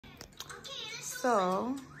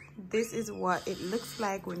So this is what it looks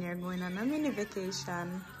like when you're going on a mini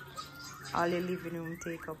vacation. All your living room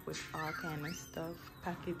take up with all kind of stuff.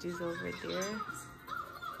 Packages over there.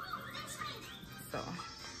 So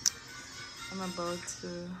I'm about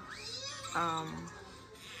to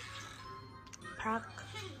pack.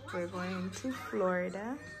 We're going to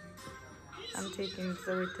Florida. I'm taking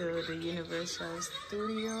Zoe to the Universal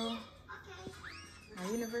Studio.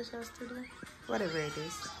 Universal Studio? Whatever it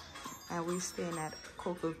is. And we're staying at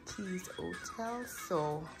Cocoa Keys Hotel.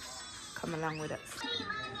 So come along with us.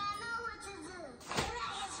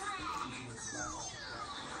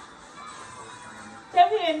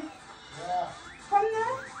 Kevin! Yeah. Come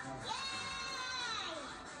now.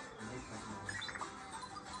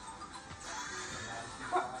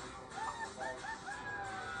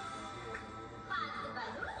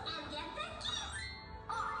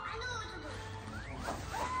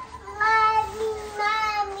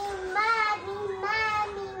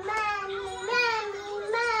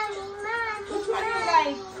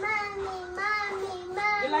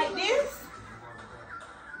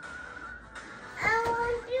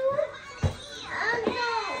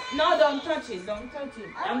 No, don't touch it. Don't touch it.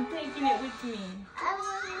 I'm taking it with me. I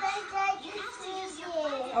would like to see it.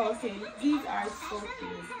 Oh, okay. These are so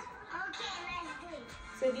cute.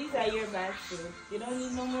 So these are your baskets. You don't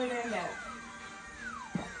need no more than that.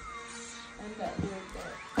 And that your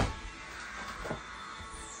bag.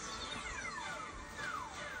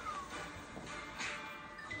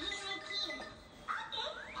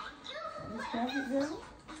 You have it, girl?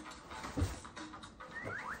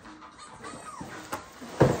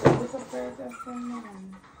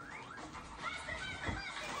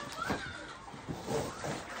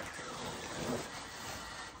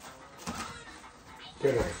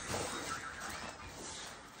 Get it.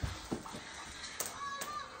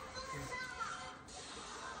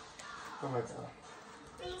 Come on,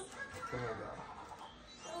 Come on,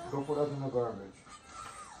 go put that in the garbage.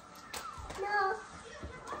 No.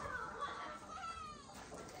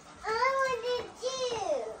 I want it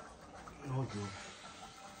too. No, Joe.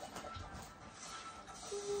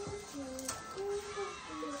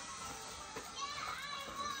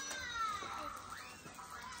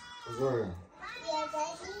 Zoe. Yeah,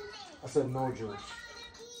 Daddy. I said no, Joe.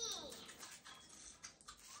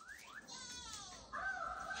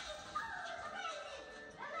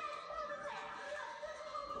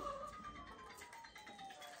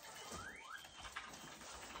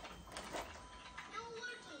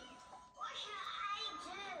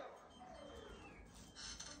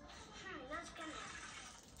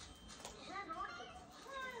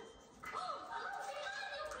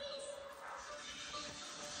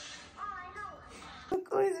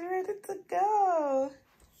 Coco is ready to go.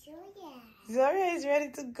 Zoria is ready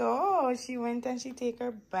to go. She went and she take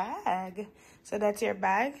her bag. So that's your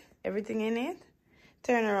bag? Everything in it?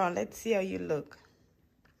 Turn around. Let's see how you look.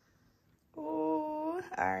 Oh,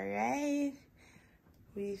 alright.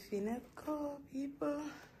 We finna go, people.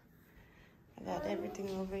 I got everything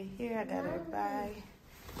over here. I got her bag.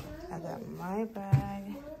 I got my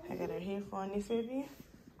bag. I got her hair for this baby.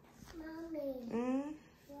 Mommy.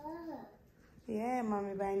 Yeah,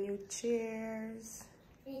 mommy buy new chairs.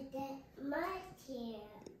 Is that my chair?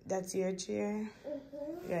 That's your chair?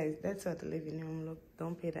 Guys, that's how the living room look.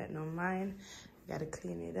 Don't pay that no mind. Gotta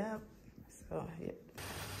clean it up. So, yeah.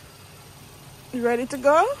 You ready to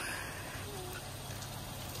go?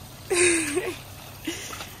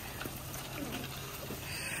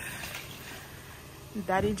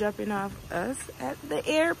 Daddy dropping off us at the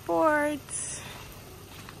airport.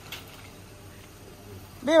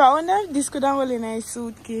 Babe, I wonder if this could have hold in a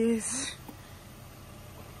suitcase.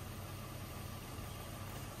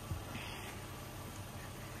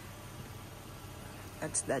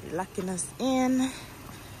 That's Daddy locking us in. And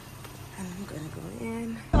I'm gonna go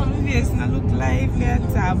in. My face not look lively at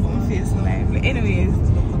top, my face lively. Anyways,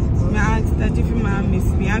 I asked that if you miss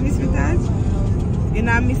me. I miss me, Dad? You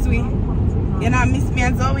not miss me? You not miss me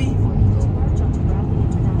and Zoe?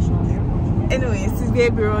 Anyways, this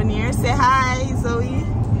baby around here. Say hi, Zoe.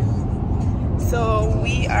 So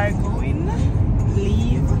we are going to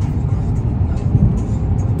leave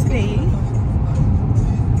today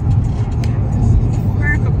for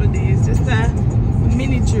a couple of days. Just a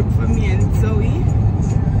mini trip for me and Zoe.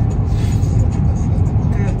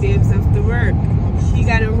 Babes have to work. She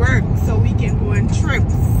got to work so we can go on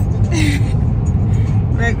trips.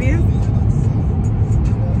 Right, babe?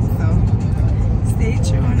 Stay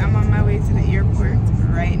tuned. I'm on my way to the airport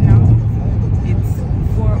right now. It's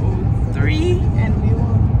 4:03 and we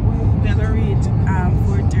will reach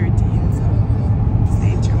 4:13. So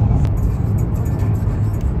stay tuned.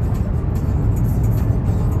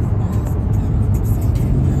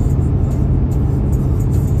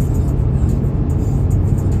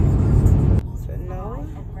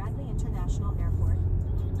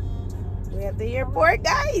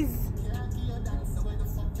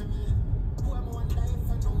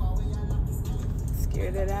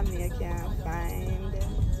 scared of that me I can't find.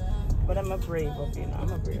 But I'm a brave up, you know. I'm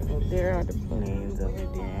a brave up. There are the planes over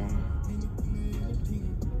there.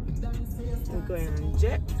 We're going on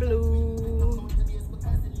JetBlue.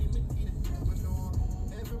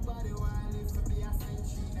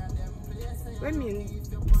 What do you mean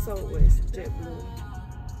Southwest JetBlue?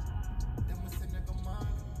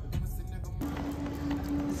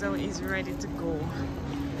 Zoe is ready to go.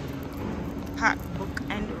 Pack, book,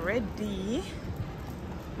 and ready.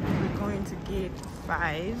 We're going to gate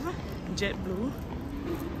 5, JetBlue.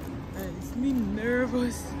 It's me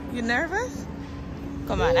nervous. You nervous?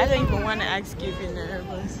 Come on, I don't even want to ask you if you're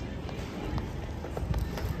nervous.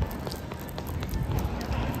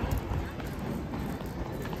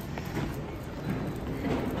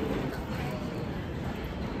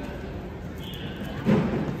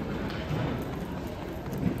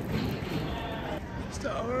 So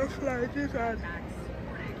our flight is at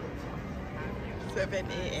 7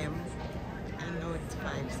 a.m. I know it's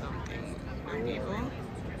 5 something. I'm able.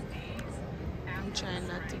 I'm trying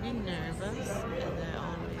not to be nervous, as I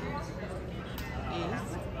always is.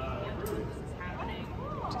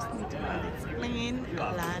 Just need to land this plane,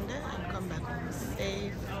 land, and come back home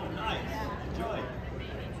safe.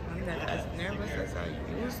 I'm not as nervous as I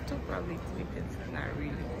used to, probably because it's not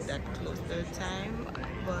really that close to the time,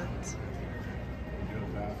 but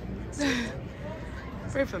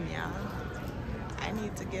pray for me, y'all. I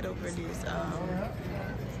need to get over this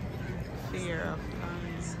fear of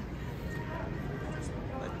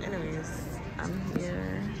but anyways, I'm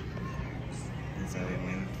here. So we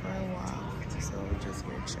went for a walk. So we just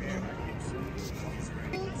go chill.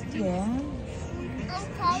 Yeah.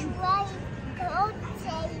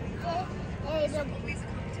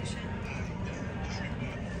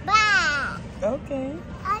 Okay.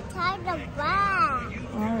 I tied the back.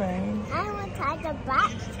 Alright. I will tie the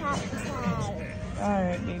back tie.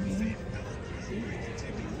 Alright, baby.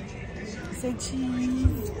 Say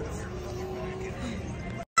cheese.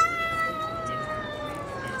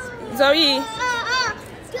 Zoe.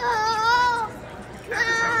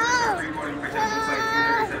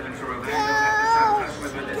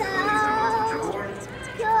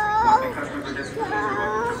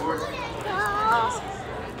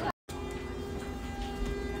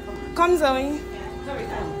 Come, Zoe. Zoe,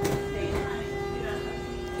 come.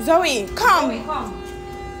 Zoe, come.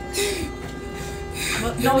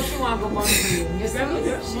 No, she want to go mommy. Yes, mommy,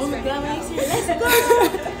 let's go.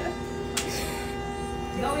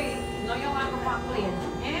 Zoe, no, you want to go back plane.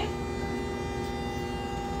 Eh?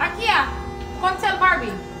 Akia, come tell Barbie.